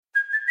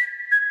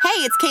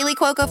Hey, it's Kaylee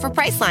Cuoco for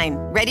Priceline.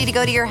 Ready to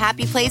go to your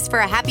happy place for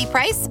a happy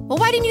price? Well,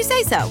 why didn't you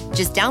say so?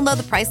 Just download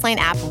the Priceline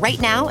app right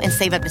now and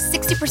save up to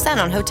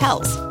 60% on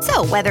hotels.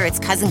 So whether it's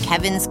Cousin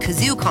Kevin's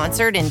Kazoo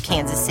Concert in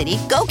Kansas City,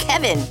 go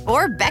Kevin,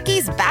 or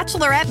Becky's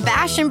Bachelorette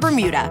Bash in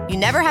Bermuda, you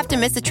never have to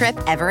miss a trip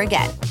ever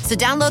again. So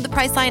download the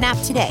Priceline app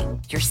today.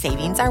 Your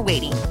savings are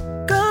waiting.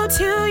 Go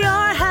to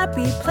your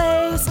happy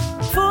place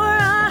for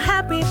a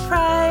happy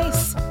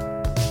price.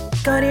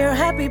 Go to your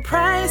happy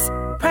price,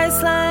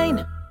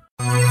 Priceline.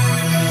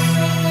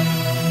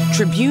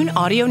 Tribune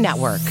Audio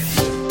Network.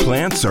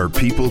 Plants are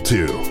people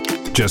too.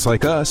 Just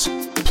like us,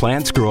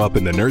 plants grow up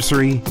in the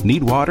nursery,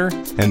 need water,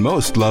 and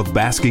most love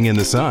basking in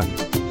the sun.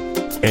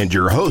 And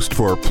your host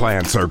for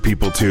Plants Are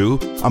People Too,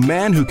 a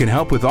man who can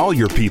help with all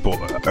your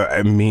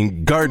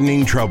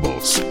gardening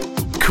troubles,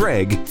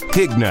 Craig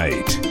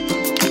Hignite.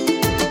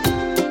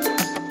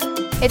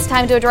 It's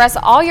time to address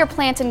all your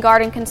plant and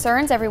garden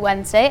concerns every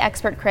Wednesday.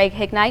 Expert Craig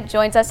Hignite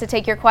joins us to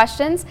take your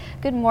questions.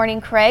 Good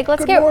morning, Craig.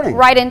 Let's get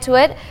right into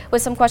it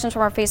with some questions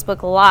from our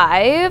Facebook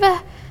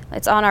Live.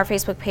 It's on our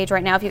Facebook page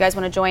right now if you guys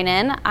want to join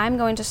in. I'm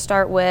going to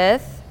start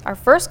with our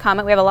first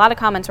comment. We have a lot of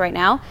comments right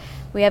now.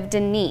 We have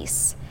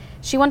Denise.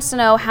 She wants to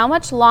know how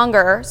much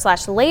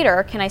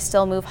longer/later can I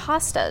still move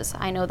hostas?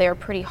 I know they're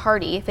pretty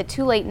hardy. If it's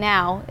too late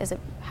now, is it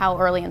how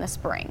early in the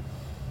spring?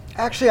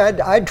 Actually,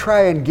 I'd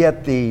try and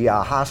get the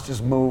hostas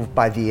moved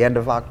by the end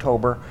of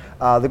October.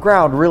 The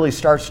ground really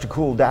starts to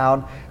cool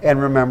down,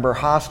 and remember,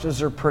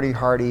 hostas are pretty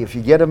hardy. If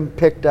you get them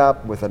picked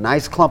up with a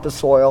nice clump of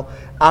soil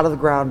out of the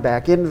ground,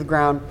 back into the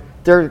ground,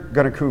 they're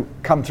going to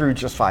come through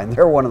just fine.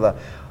 They're one of the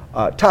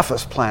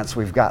toughest plants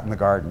we've got in the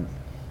garden.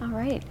 All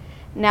right.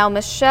 Now,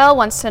 Michelle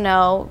wants to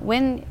know,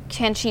 when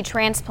can she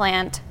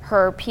transplant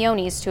her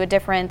peonies to a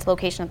different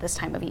location at this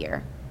time of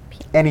year?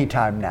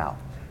 Anytime now.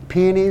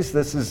 Peonies,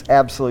 this is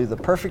absolutely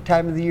the perfect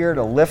time of the year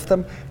to lift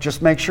them.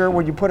 Just make sure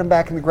when you put them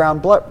back in the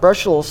ground,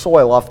 brush a little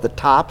soil off the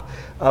top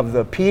of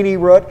the peony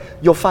root.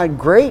 You'll find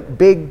great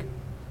big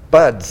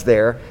buds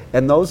there,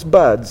 and those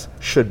buds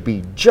should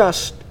be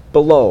just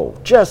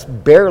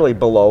barely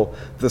below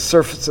the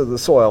surface of the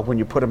soil when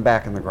you put them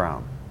back in the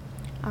ground.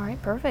 All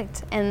right,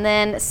 perfect. And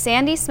then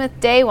Sandy Smith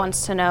Day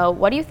wants to know,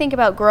 what do you think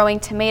about growing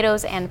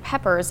tomatoes and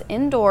peppers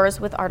indoors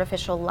with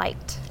artificial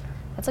light?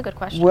 That's a good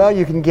question. Well,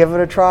 you can give it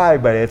a try,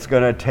 but it's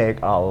going to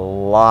take a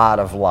lot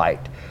of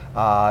light.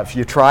 If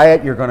you try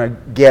it, you're going to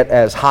get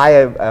as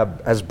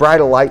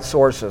bright a light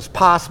source as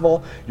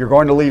possible. You're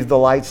going to leave the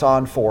lights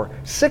on for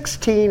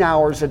 16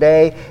 hours a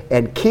day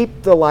and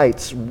keep the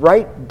lights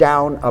right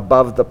down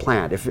above the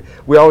plant.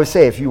 We always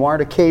say, if you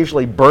aren't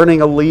occasionally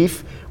burning a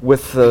leaf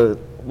with the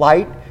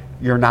light,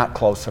 you're not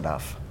close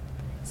enough.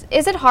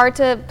 Is it hard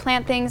to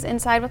plant things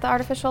inside with the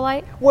artificial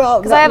light?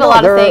 Well, because I have a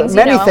lot of things.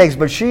 Many things,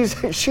 but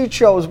she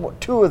chose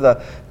two of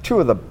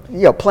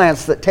the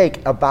plants that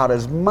take about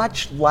as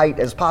much light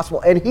as possible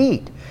and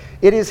heat.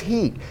 It is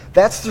heat.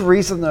 That's the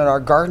reason that our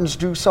gardens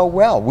do so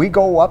well. We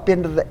go up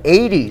into the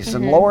 80s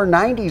and lower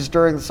 90s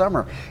during the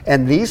summer,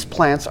 and these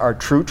plants are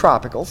true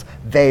tropicals.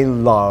 They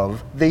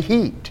love the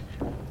heat.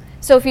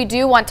 So if you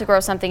do want to grow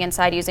something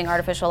inside using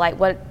artificial light,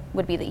 what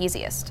would be the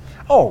easiest?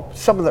 Oh,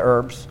 some of the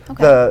herbs,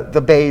 okay.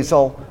 the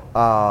basil,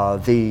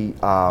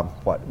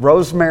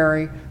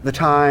 rosemary, the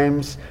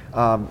thymes,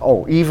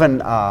 even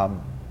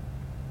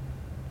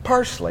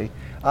parsley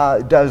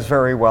does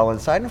very well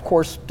inside. And of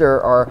course, there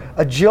are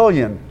a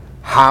jillion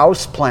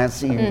house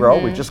plants that you can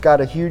grow. We just got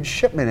a huge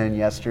shipment in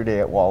yesterday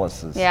at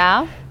Wallace's.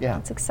 Yeah? Yeah.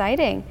 That's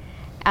exciting.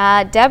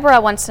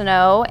 Deborah wants to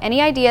know,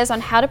 any ideas on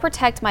how to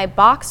protect my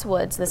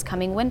boxwoods this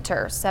coming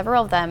winter?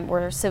 Several of them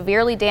were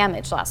severely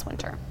damaged last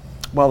winter.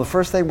 Well, the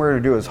first thing we're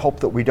going to do is hope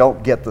that we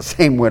don't get the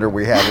same winter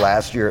we had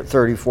last year at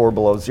 34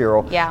 below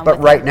zero. Yeah, but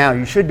right now,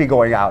 you should be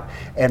going out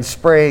and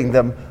spraying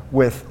them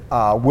with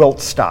Wilt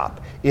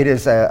Stop. It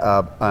is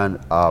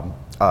a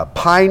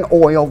pine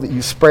oil that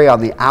you spray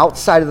on the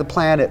outside of the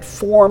plant. It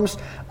forms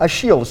a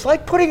shield. It's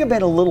like putting them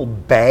in a little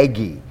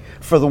baggie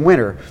for the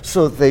winter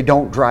so that they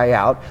don't dry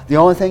out. The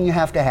only thing you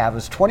have to have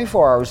is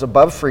 24 hours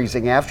above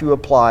freezing after you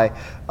apply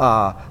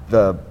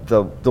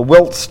the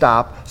Wilt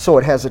Stop, so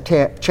it has a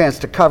chance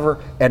to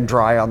cover and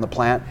dry on the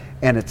plant.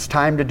 And it's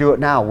time to do it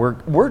now.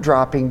 We're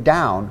dropping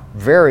down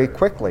very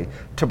quickly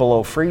to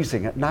below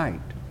freezing at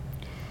night.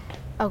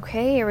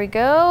 Okay, here we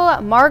go.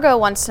 Margot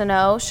wants to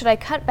know, should I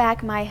cut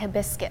back my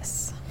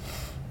hibiscus?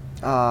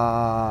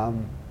 Well,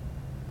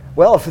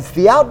 if it's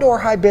the outdoor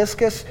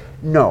hibiscus,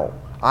 no.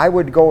 I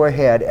would go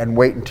ahead and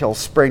wait until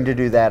spring to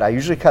do that. I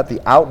usually cut the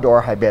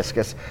outdoor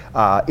hibiscus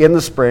in the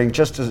spring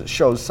just as it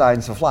shows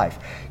signs of life.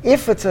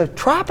 If it's a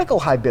tropical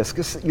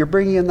hibiscus that you're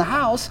bringing in the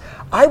house,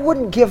 I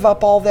wouldn't give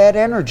up all that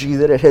energy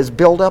that it has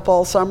built up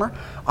all summer.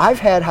 I've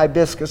had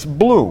hibiscus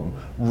bloom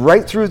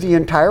right through the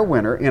entire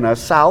winter in a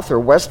south or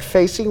west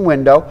facing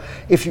window.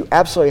 If you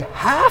absolutely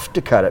have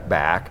to cut it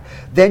back,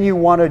 then you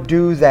want to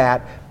do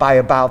that by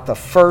about the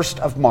 1st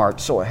of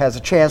March so it has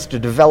a chance to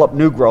develop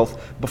new growth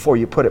before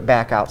you put it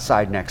back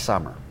outside next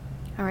summer.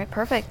 All right,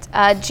 perfect.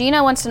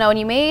 Gina wants to know, and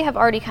you may have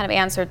already kind of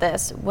answered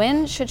this,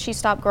 when should she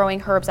stop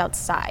growing herbs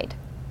outside?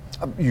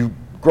 You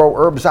grow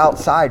herbs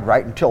outside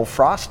right until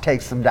frost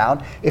takes them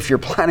down. If you're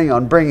planning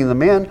on bringing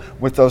them in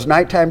with those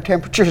nighttime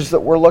temperatures that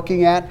we're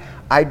looking at,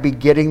 I'd be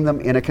getting them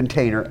in a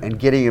container and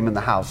getting them in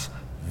the house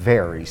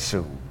very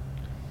soon.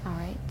 All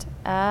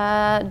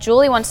right.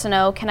 Julie wants to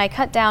know, can I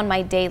cut down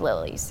my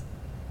daylilies?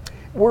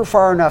 We're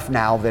far enough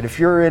now that if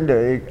you're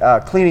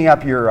into cleaning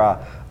up your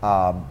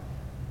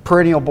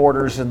perennial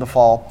borders in the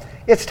fall,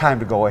 it's time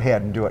to go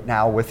ahead and do it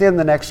now. Within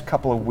the next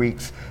couple of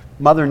weeks,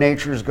 Mother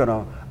Nature is going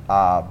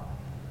to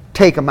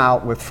take them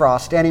out with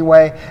frost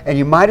anyway, and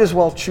you might as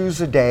well choose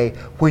a day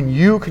when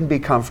you can be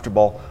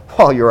comfortable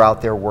while you're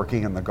out there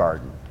working in the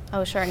garden.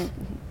 Oh, sure.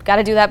 Got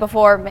to do that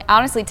before,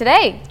 honestly,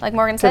 today. Like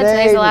Morgan said,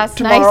 today's the last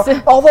tomorrow,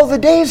 nice. Although the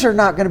days are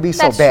not going to be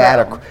so That's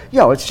bad. true. You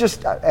know, it's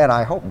just, and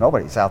I hope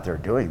nobody's out there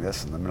doing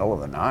this in the middle of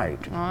the night.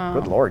 Oh,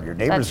 good Lord, your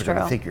neighbors that's are going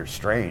to true. think you're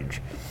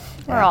strange.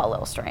 We're all a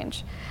little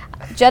strange.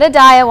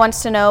 Jedediah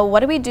wants to know, what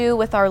do we do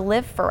with our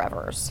live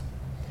forevers?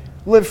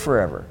 Live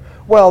forever.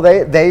 Well,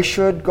 they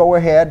should go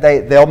ahead.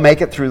 They'll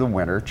make it through the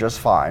winter just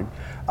fine.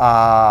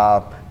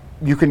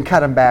 You can cut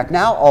them back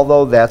now,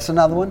 although that's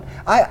another one.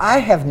 I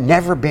have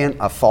never been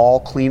a fall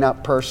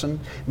cleanup person,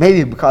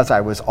 maybe because I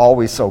was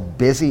always so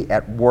busy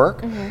at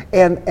work.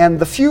 And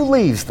the few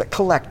leaves that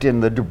collect in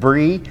the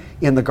debris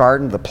in the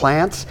garden, the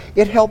plants,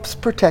 it helps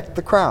protect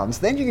the crowns.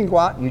 Then you can go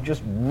out and you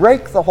just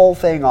rake the whole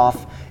thing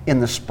off in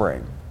the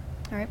spring.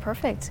 All right,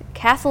 perfect.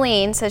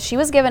 Kathleen says she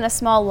was given a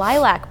small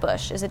lilac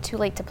bush. Is it too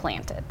late to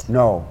plant it?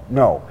 No.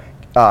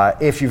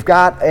 If you've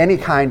got any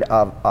kind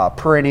of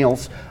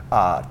perennials,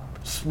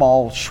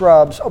 small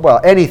shrubs, well,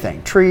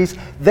 anything, trees,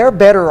 they're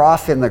better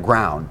off in the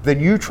ground than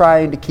you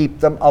trying to keep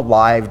them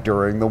alive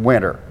during the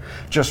winter.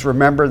 Just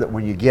remember that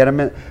when you get them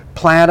in,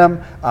 plant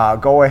them,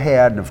 go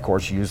ahead and of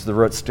course use the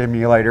root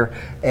stimulator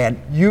and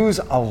use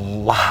a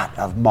lot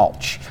of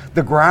mulch.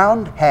 The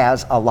ground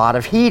has a lot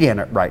of heat in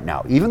it right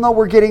now. Even though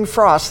we're getting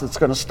frost that's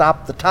going to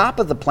stop the top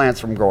of the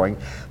plants from growing,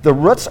 the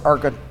roots are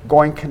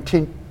going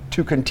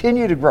to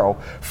continue to grow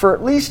for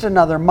at least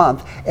another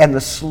month, and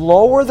the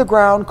slower the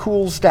ground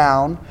cools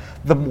down,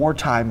 the more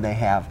time they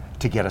have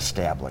to get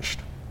established.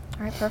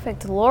 All right,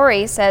 perfect.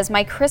 Lori says,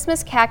 my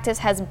Christmas cactus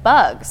has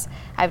bugs.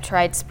 I've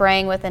tried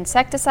spraying with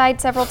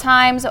insecticide several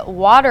times,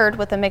 watered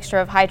with a mixture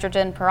of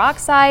hydrogen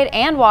peroxide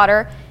and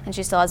water, and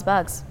she still has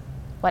bugs.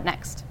 What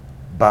next?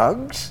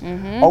 Bugs?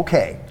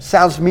 Okay,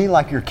 sounds to me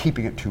like you're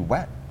keeping it too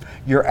wet.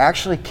 You're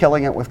actually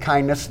killing it with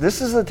kindness.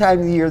 This is the time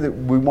of the year that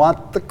we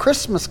want the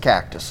Christmas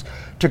cactus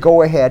to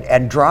go ahead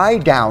and dry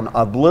down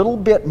a little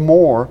bit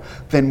more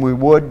than we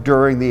would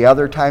during the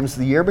other times of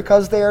the year,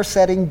 because they are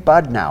setting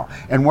bud now.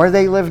 And where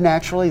they live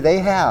naturally, they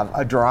have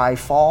a dry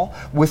fall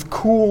with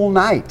cool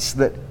nights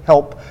that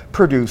help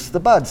produce the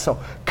buds. So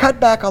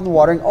cut back on the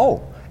watering.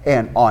 Oh,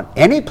 and on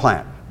any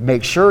plant,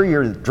 make sure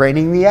you're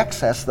draining the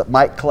excess that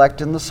might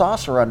collect in the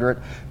saucer under it.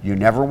 You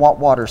never want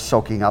water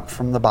soaking up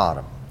from the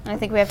bottom. I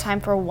think we have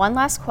time for one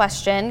last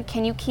question.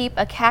 Can you keep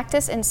a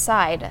cactus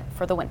inside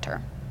for the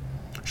winter?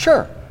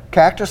 Sure.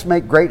 Cactus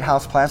make great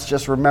houseplants.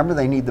 Just remember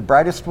they need the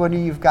brightest one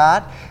you've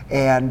got,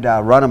 and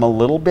run them a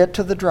little bit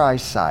to the dry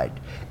side.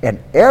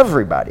 And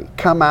everybody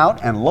come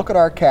out and look at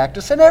our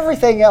cactus and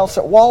everything else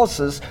at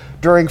Wallace's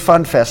during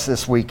Fun Fest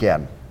this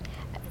weekend.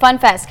 Fun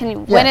Fest,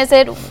 when is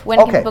it? When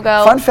can people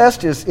go? Fun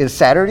Fest is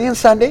Saturday and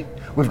Sunday.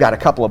 We've got a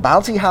couple of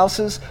bouncy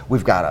houses.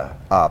 We've got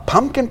a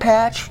pumpkin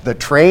patch. The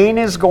train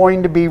is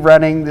going to be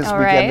running this weekend.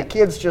 Right. The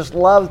kids just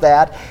love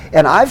that.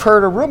 And I've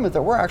heard a rumor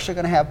that we're actually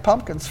going to have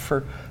pumpkins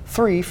for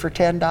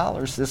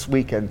 $10 this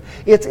weekend.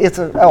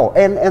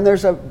 And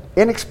there's an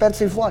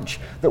inexpensive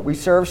lunch that we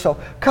serve. So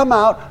come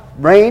out,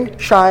 rain,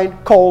 shine,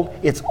 cold.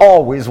 It's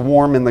always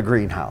warm in the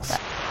greenhouse.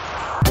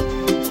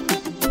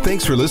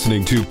 Thanks for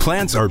listening to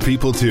Plants Are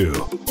People Too.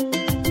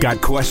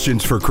 Got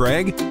questions for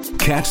Craig?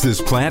 Catch this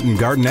plant and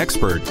garden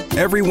expert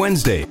every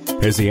Wednesday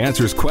as he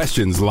answers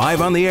questions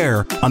live on the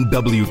air on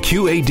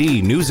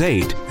WQAD News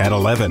 8 at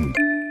 11.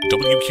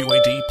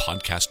 WQAD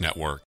Podcast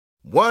Network.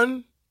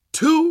 1,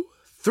 2,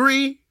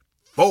 3,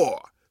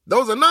 4.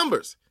 Those are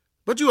numbers,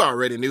 but you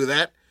already knew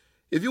that.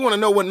 If you want to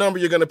know what number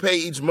you're going to pay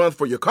each month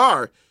for your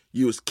car,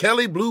 use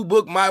Kelley Blue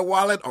Book My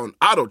Wallet on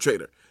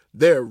AutoTrader.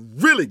 They're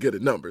really good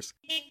at numbers.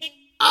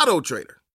 AutoTrader.